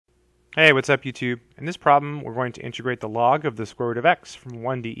Hey, what's up YouTube? In this problem, we're going to integrate the log of the square root of x from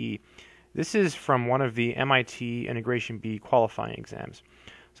 1 to e. This is from one of the MIT Integration B qualifying exams.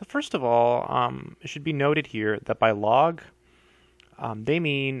 So first of all, it should be noted here that by log, they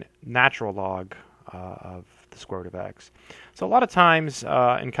mean natural log of the square root of x. So a lot of times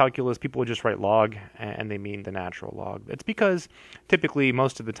in calculus, people would just write log and they mean the natural log. It's because typically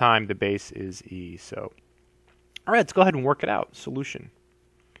most of the time the base is e. So all right, let's go ahead and work it out. Solution.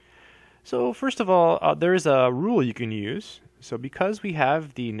 So first of all, there's a rule you can use. So because we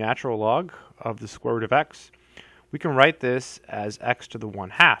have the natural log of the square root of x, we can write this as x to the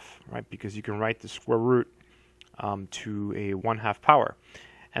 1/2, right? Because you can write the square root to a 1/2 power.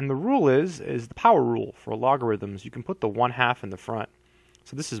 And the rule is the power rule for logarithms. You can put the 1/2 in the front.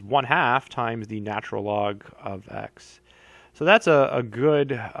 So this is 1/2 times the natural log of x. So that's a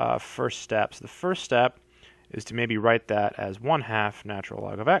good first step. So the first step is to maybe write that as 1/2 natural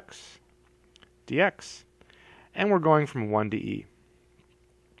log of x dx, and we're going from 1 to e.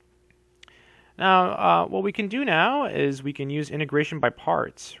 Now, what we can do now is we can use integration by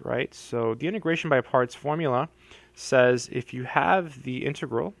parts, right? So the integration by parts formula says if you have the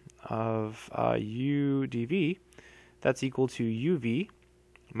integral of u dv, that's equal to uv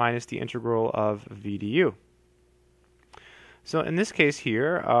minus the integral of v du. So in this case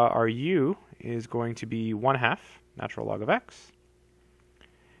here, our u is going to be 1/2 natural log of x,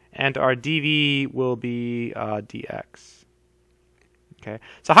 and our dv will be dx. Okay,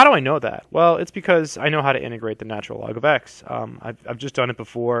 so how do I know that? Well, it's because I know how to integrate the natural log of x. I've just done it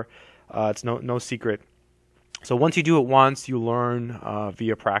before. It's no secret. So once you do it once, you learn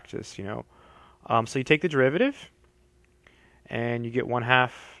via practice, you know. So you take the derivative, and you get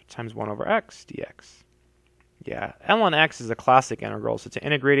 1/2 times 1 over x dx. Yeah, ln x is a classic integral, so to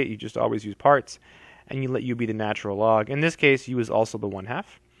integrate it, you just always use parts, and you let u be the natural log. In this case, u is also the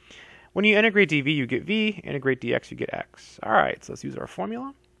 1/2. When you integrate dv, you get v. Integrate dx, you get x. All right, so let's use our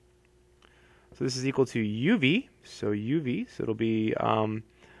formula. So this is equal to uv. So it'll be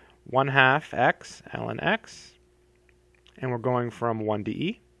 1/2 x ln x. And we're going from 1 to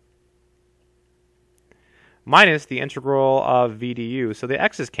e. Minus the integral of v du. So the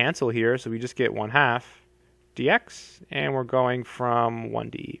x's cancel here, so we just get 1/2 dx. And we're going from 1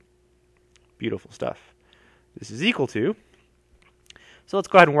 to e. Beautiful stuff. This is equal to... So let's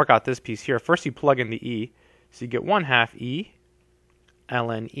go ahead and work out this piece here. First you plug in the e, so you get 1/2 e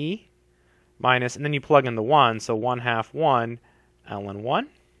ln e minus, and then you plug in the 1, so 1/2 1 ln 1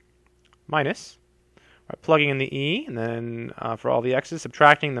 minus, right, plugging in the e, and then for all the x's,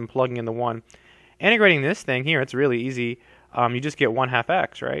 subtracting, then plugging in the 1. Integrating this thing here, it's really easy. You just get 1/2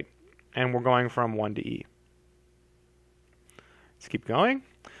 x, right? And we're going from 1 to e. Let's keep going.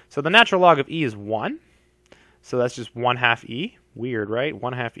 So the natural log of e is 1. So that's just 1/2 e. Weird, right?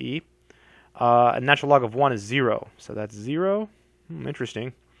 1/2 e. A natural log of 1 is 0. So that's 0.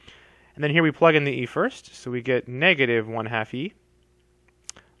 Interesting. And then here we plug in the e first. So we get negative 1/2 e.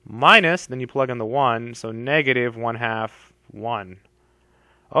 Minus, then you plug in the 1. So negative 1/2 1.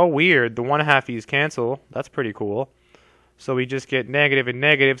 Oh, weird. The 1/2 e's cancel. That's pretty cool. So we just get negative and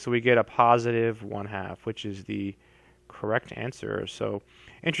negative. So we get a positive 1/2, which is the correct answer. So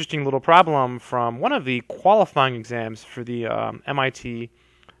interesting little problem from one of the qualifying exams for the MIT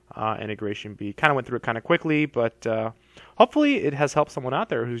Integration B. Kind of went through it kind of quickly, but hopefully it has helped someone out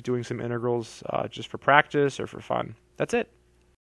there who's doing some integrals just for practice or for fun. That's it.